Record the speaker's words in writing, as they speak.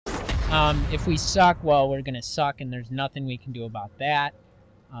If we suck, well, we're gonna suck, and there's nothing we can do about that.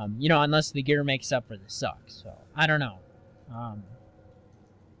 You know, unless the gear makes up for the suck. So, I don't know.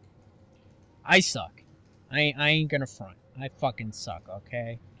 I suck. I ain't gonna front. I fucking suck,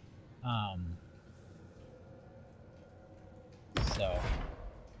 okay? So.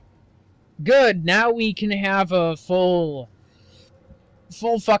 Good, now we can have a full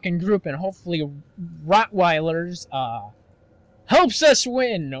fucking group, and hopefully Rottweilers, helps us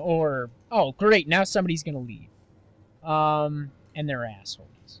win, or... Oh, great, now somebody's gonna leave. And they're assholes.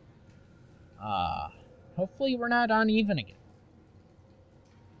 Hopefully we're not uneven again.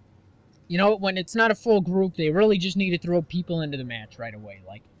 You know, when it's not a full group, they really just need to throw people into the match right away.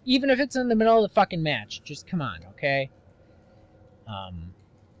 Like, even if it's in the middle of the fucking match, just come on, okay?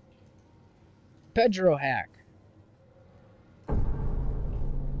 Pedro Hack.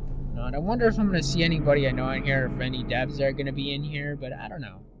 No, and I wonder if I'm gonna see anybody I know in here, if any devs are gonna be in here, but I don't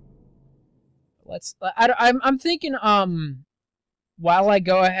know. I'm thinking, while I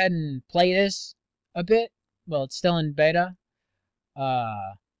go ahead and play this a bit, well, it's still in beta,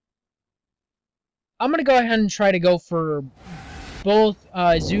 I'm gonna go ahead and try to go for both,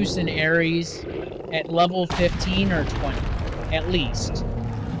 Zeus and Ares at level 15 or 20, at least.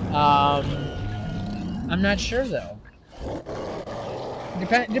 I'm not sure, though.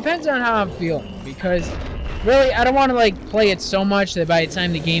 Depends on how I'm feeling, because really, I don't want to, like, play it so much that by the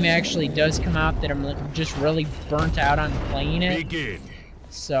time the game actually does come out that I'm just really burnt out on playing it. Begin.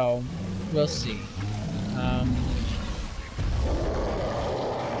 So, we'll see.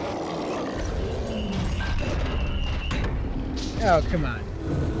 Oh, come on.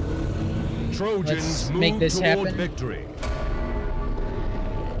 Trojans Let's make this happen. Victory.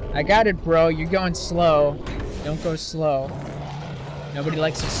 I got it, bro. You're going slow. Don't go slow. Nobody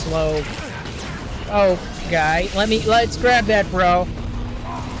likes a slow... Oh, guy. Let's grab that, bro.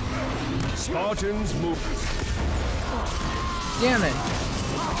 Spartans move. Damn it.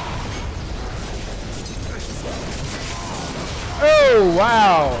 Oh,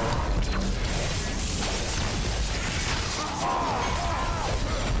 wow.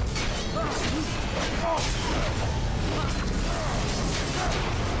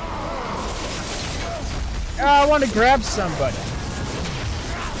 Oh, I want to grab somebody.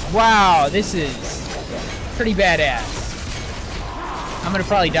 Wow, this is pretty badass. I'm gonna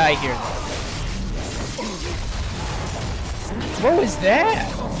probably die here, though. What was that?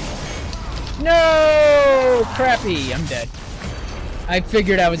 No! Crappy, I'm dead. I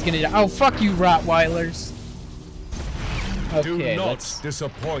figured I was gonna die. Oh, fuck you, Rottweilers. Okay, Do not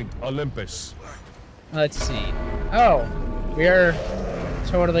disappoint Olympus. Let's see. Oh, we're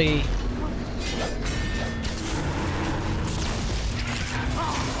totally...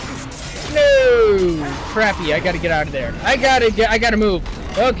 No! Crappy, I gotta get out of there. I gotta move.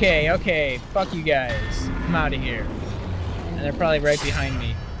 Okay, fuck you guys. I'm out of here. And they're probably right behind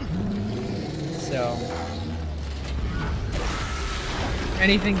me. So.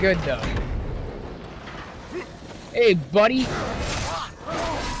 Anything good, though? Hey, buddy!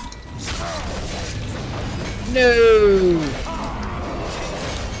 No!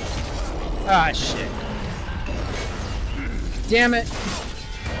 Ah, shit. Damn it.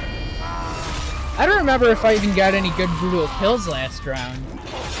 I don't remember if I even got any good brutal kills last round.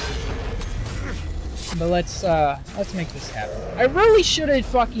 But let's make this happen. I really should have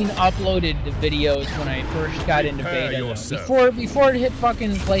fucking uploaded the videos when I first got into beta, though, before it hit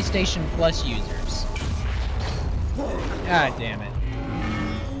fucking PlayStation Plus users. God damn it.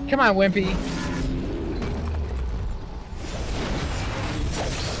 Come on, Wimpy.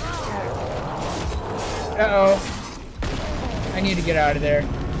 Uh-oh. I need to get out of there.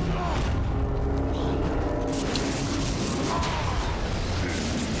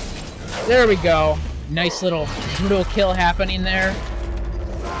 There we go. Nice little brutal kill happening there.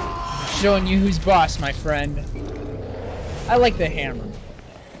 Showing you who's boss, my friend. I like the hammer.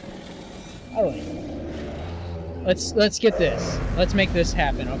 I like it. Let's get this. Let's make this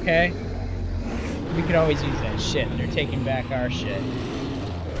happen, okay? We could always use that shit. They're taking back our shit.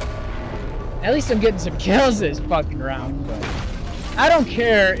 At least I'm getting some kills this fucking round, but I don't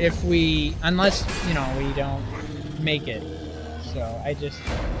care if we, unless, you know, we don't make it. So I just,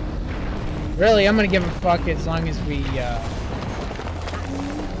 really, I'm gonna give a fuck as long as we,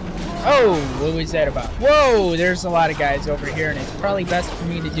 oh, what was that about? Whoa, there's a lot of guys over here, and it's probably best for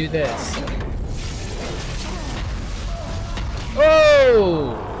me to do this.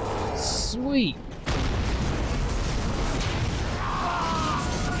 Oh, sweet.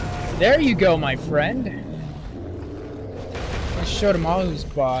 There you go, my friend. I showed them all who's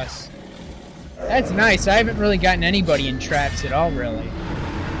boss. That's nice. I haven't really gotten anybody in traps at all, really.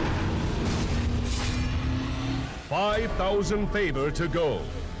 5,000 favor to go.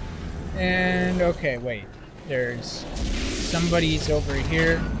 And, okay, wait. There's somebody's over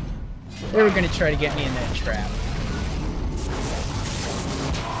here. They were gonna try to get me in that trap.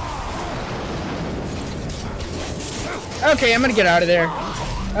 Okay, I'm gonna get out of there.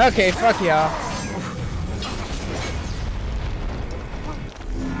 Okay, fuck y'all.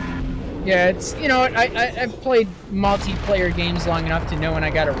 Yeah, it's, you know, I've played multiplayer games long enough to know when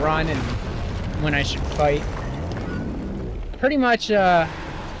I gotta run and when I should fight. Pretty much, yeah,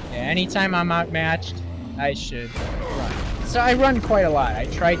 anytime I'm outmatched, I should run. So I run quite a lot. I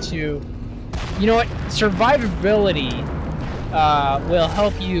try to, you know what, survivability will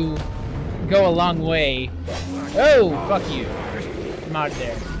help you go a long way. Oh, fuck you. I'm out of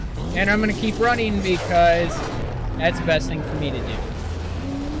there. And I'm gonna keep running because that's the best thing for me to do.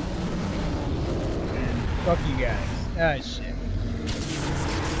 Fuck you guys. Oh, shit.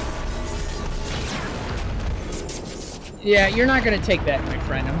 Yeah, you're not gonna take that, my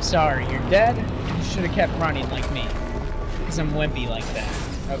friend. I'm sorry. You're dead. You should have kept running like me. Because I'm wimpy like that.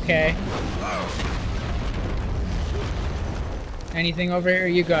 Okay? Anything over here?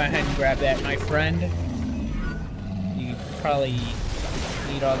 You go ahead and grab that, my friend. You probably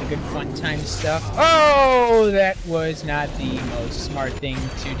need all the good fun time stuff. Oh! That was not the most smart thing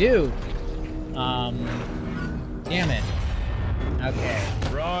to do. Damn it. Okay.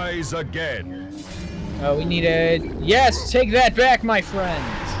 Rise again. Oh, we need a... Yes! Take that back, my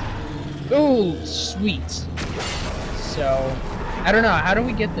friends! Ooh, sweet. So, I don't know. How do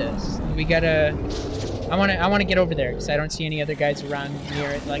we get this? We gotta... I wanna get over there, because I don't see any other guys around near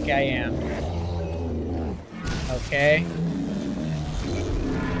it like I am. Okay.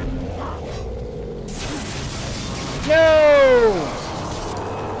 No!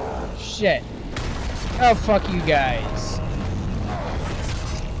 Shit. Oh, fuck you guys.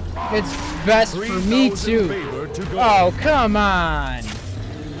 It's best for me too. Oh, come on.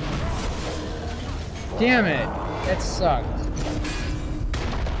 Damn it. That sucked.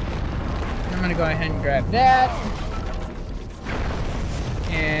 I'm gonna go ahead and grab that.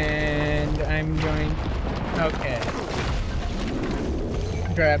 And I'm going... Okay.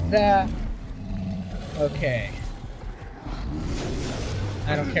 Grab that. Okay.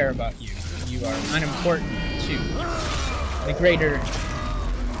 I don't care about you. You are unimportant to the greater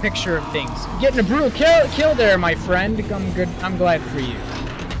picture of things. Getting a brutal kill there, my friend. I'm good. I'm glad for you.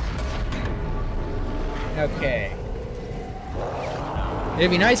 Okay. It'd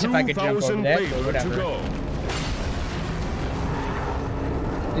be nice if I could jump over that, but whatever.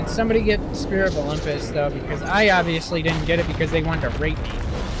 Did somebody get Spear of Olympus, though? Because I obviously didn't get it because they wanted to rape me.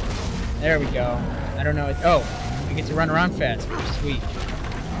 There we go. I don't know. Oh, I get to run around faster. Sweet.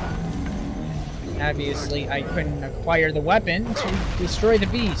 Obviously, I couldn't acquire the weapon to destroy the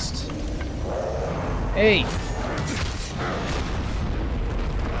beast. Hey.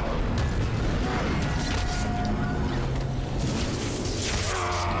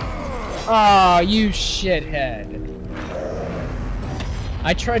 Oh, you shithead.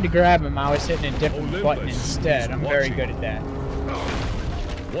 I tried to grab him, I was hitting a different button instead. I'm very good at that.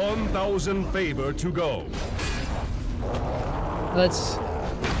 1,000 favor to go. Let's...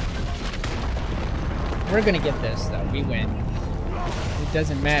 We're gonna get this, though. We win. It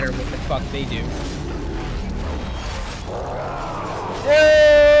doesn't matter what the fuck they do.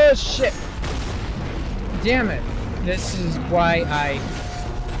 Oh, shit! Damn it. This is why I...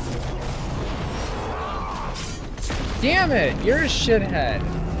 Damn it! You're a shithead.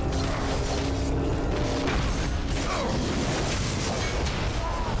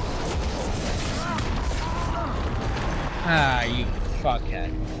 Ah, you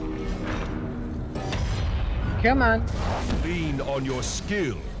fuckhead. Come on. Lean on your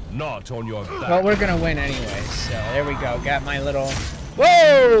skill, not on your back. Well, we're gonna win anyway, so there we go. Got my little...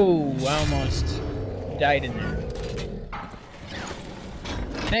 Whoa! Almost died in there.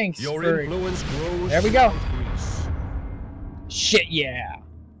 Thanks your for... influence grows. There we go. Shit, yeah.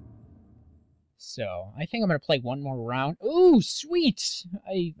 So, I think I'm gonna play one more round. Ooh, sweet!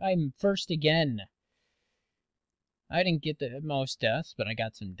 I'm first again. I didn't get the most deaths, but I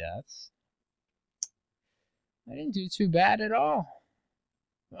got some deaths. I didn't do too bad at all.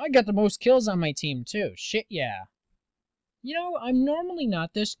 I got the most kills on my team, too. Shit, yeah. You know, I'm normally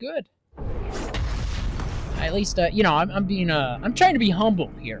not this good. At least, you know, I'm being, I'm trying to be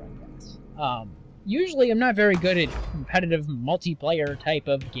humble here, I guess. Usually I'm not very good at competitive multiplayer type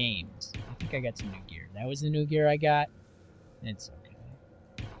of games. I think I got some new gear. That was the new gear I got. It's okay.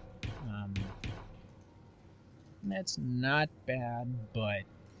 That's not bad, but,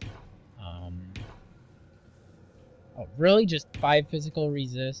 oh, really? Just 5 physical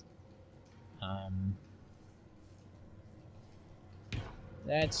resist?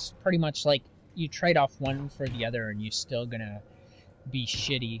 That's pretty much like you trade off one for the other and you're still gonna be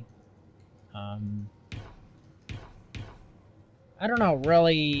shitty. I don't know,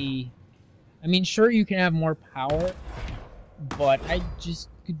 really. I mean, sure, you can have more power, but I just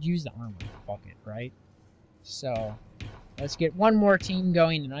could use the armor. Fuck it, right? So, let's get one more team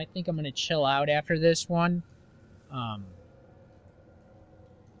going, and I think I'm gonna chill out after this one. I'm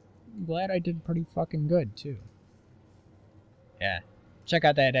glad I did pretty fucking good, too. Yeah. Check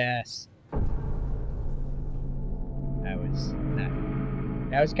out that ass.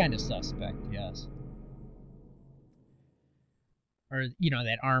 That was kind of suspect, yes. Or, you know,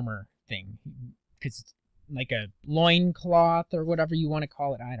 that armor thing. Because it's like a loincloth or whatever you want to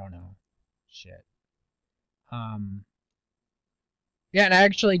call it. I don't know. Shit. Yeah, and I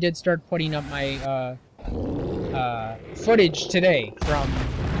actually did start putting up my footage today from,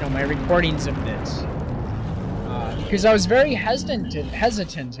 you know, my recordings of this. Because I was very hesitant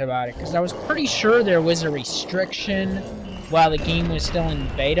about it, because I was pretty sure there was a restriction while the game was still in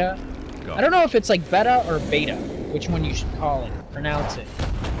beta. I don't know if it's like beta or beta, which one you should call it, pronounce it.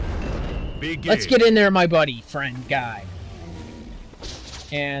 Begin. Let's get in there, my buddy, friend, guy.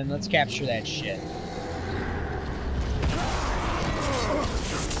 And let's capture that shit.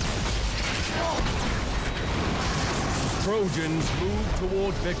 Trojans move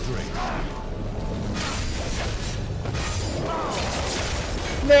toward victory.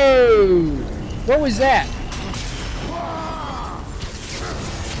 No! What was that?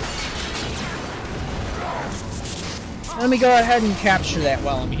 Let me go ahead and capture that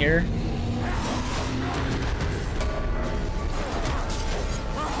while I'm here.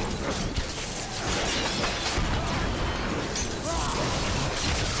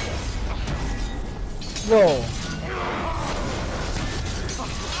 Whoa.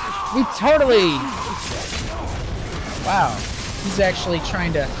 We totally... Wow. He's actually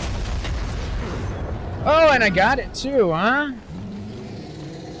trying to... Oh, and I got it too, huh?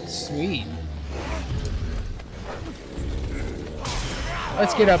 Sweet.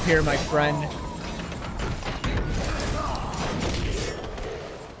 Let's get up here, my friend.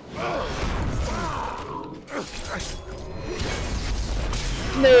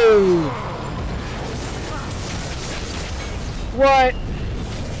 No! What?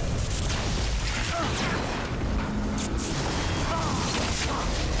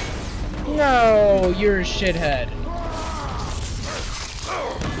 No, you're a shithead.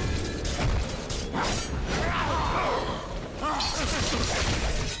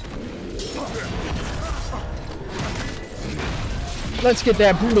 Let's get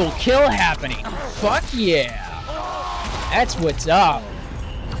that brutal kill happening. Fuck yeah. That's what's up.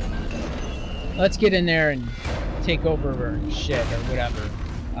 Let's get in there and take over or shit or whatever.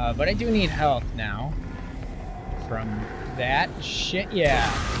 But I do need health now. From that. Shit, yeah.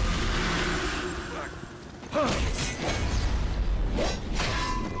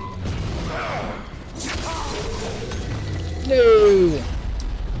 No!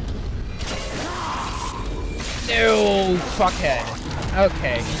 No, fuckhead.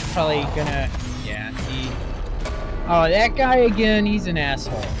 Okay, he's probably gonna... Yeah, he... Oh, that guy again, he's an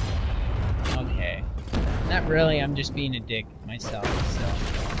asshole. Okay. Not really, I'm just being a dick myself, so...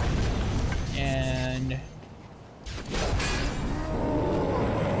 And...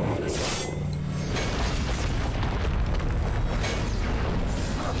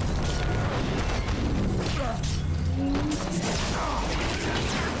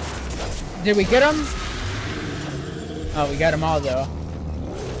 Did we get him? Oh, we got them all, though.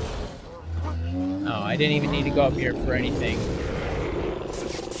 Oh, I didn't even need to go up here for anything.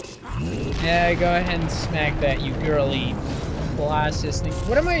 Yeah, go ahead and smack that, you girly Colossus thing.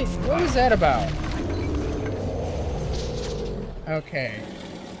 What was that about? Okay.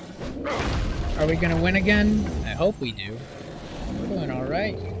 Are we gonna win again? I hope we do. We're doing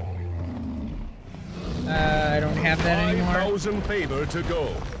alright. I don't have that anymore. 5,000 favor to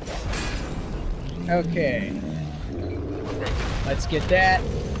go. Okay. Let's get that.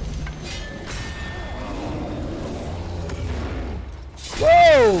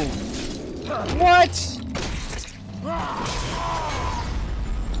 Whoa! What?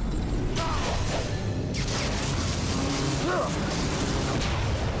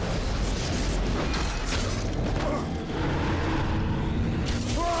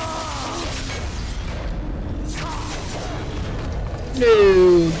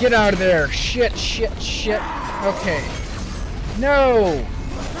 No! Get out of there! Shit, shit, shit. Okay. No!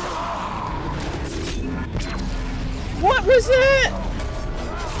 What was that?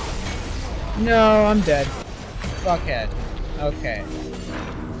 No, I'm dead. Fuckhead. Okay.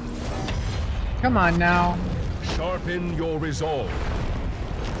 Come on now. Sharpen your resolve.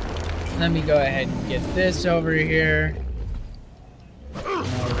 Let me go ahead and get this over here.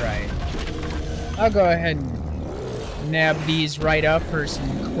 Alright. I'll go ahead and nab these right up for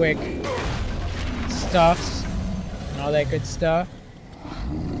some quick stuffs and all that good stuff.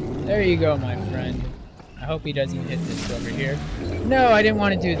 There you go, my friend. I hope he doesn't hit this over here. No, I didn't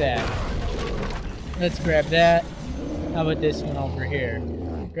want to do that. Let's grab that. How about this one over here?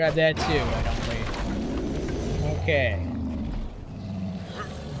 Grab that too, why don't we? Okay.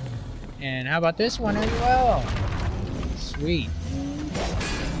 And how about this one as well? Sweet.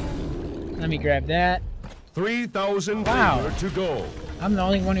 Let me grab that. 3,000 Wow. to go. I'm the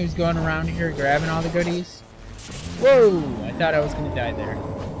only one who's going around here grabbing all the goodies. Whoa! I thought I was gonna die there.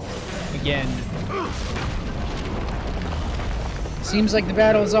 Again. Seems like the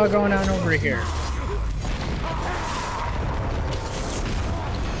battle is all going on over here.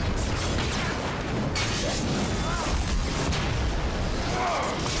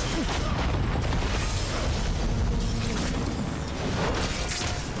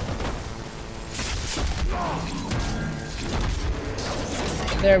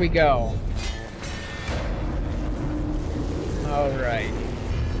 There we go. Alright.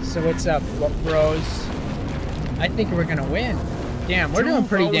 So what's up, bros? I think we're gonna win. Damn, we're doing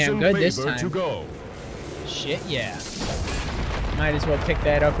pretty damn good this time. To go. Shit, yeah. Might as well pick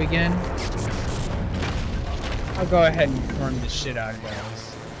that up again. I'll go ahead and farm the shit out of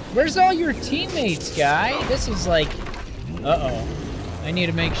those. Where's all your teammates, guy? This is like... Uh-oh. I need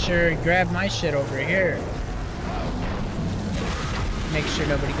to make sure to grab my shit over here. Make sure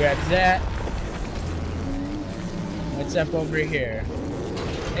nobody grabs that. What's up over here?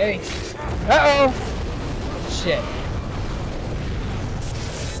 Hey. Uh-oh! Shit.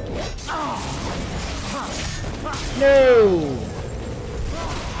 No!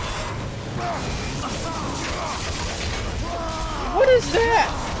 What is that?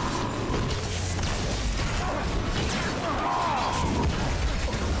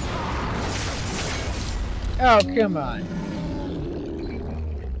 Oh, come on.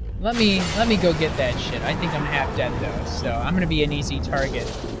 Let me go get that shit. I think I'm half dead though, so I'm gonna be an easy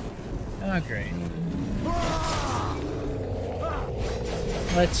target. Oh, great.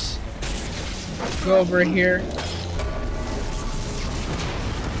 Let's go over here.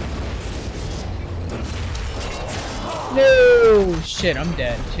 No! Shit, I'm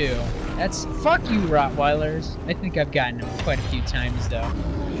dead too. That's... Fuck you, Rottweilers. I think I've gotten them quite a few times though.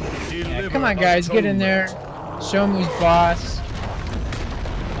 Yeah, come on guys, get in there. Show them who's boss.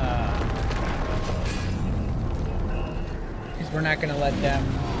 Because we're not gonna let them...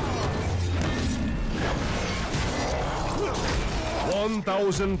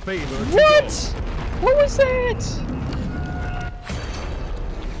 1,000 favor. What? What was that?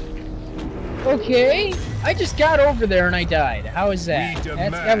 Okay, I just got over there and I died. How is that?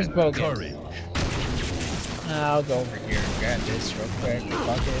 That was bogus. Courage. I'll go over here and grab this real quick.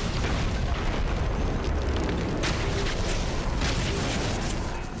 Fuck it.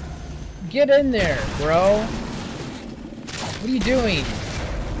 Get in there, bro. What are you doing?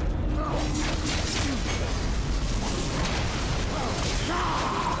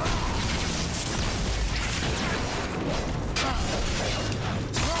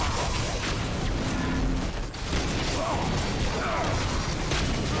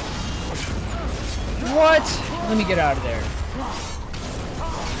 What? Let me get out of there.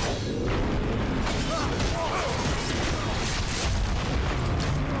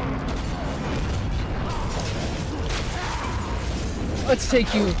 Let's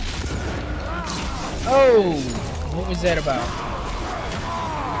take you. Oh, what was that about?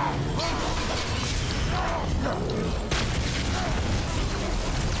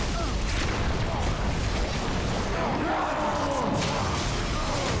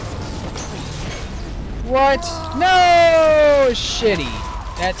 What? No! Shitty.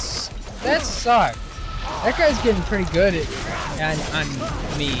 That sucked. That guy's getting pretty good on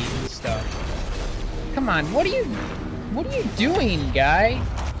me and stuff. Come on, what are you doing, guy?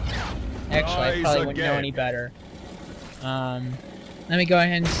 Actually, I probably wouldn't know any better. Let me go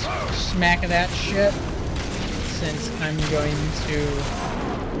ahead and smack that shit, since I'm going to...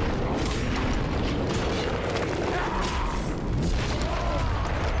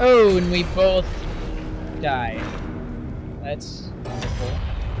 Oh, and we both die. That's wonderful.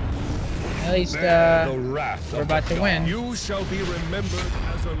 At least, we're about to win. You shall be remembered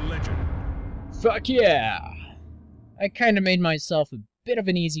as a legend. Fuck yeah! I kind of made myself a bit of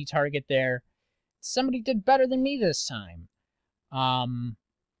an easy target there. Somebody did better than me this time.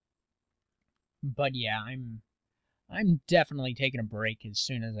 But yeah, I'm definitely taking a break as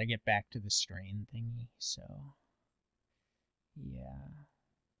soon as I get back to the strain thingy, so... Yeah.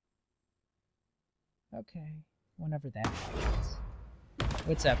 Okay. Whenever that happens.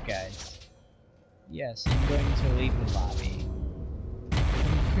 What's up, guys? Yes, I'm going to leave the lobby.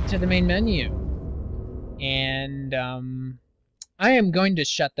 To the main menu. And, I am going to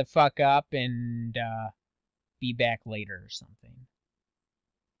shut the fuck up and, be back later or something.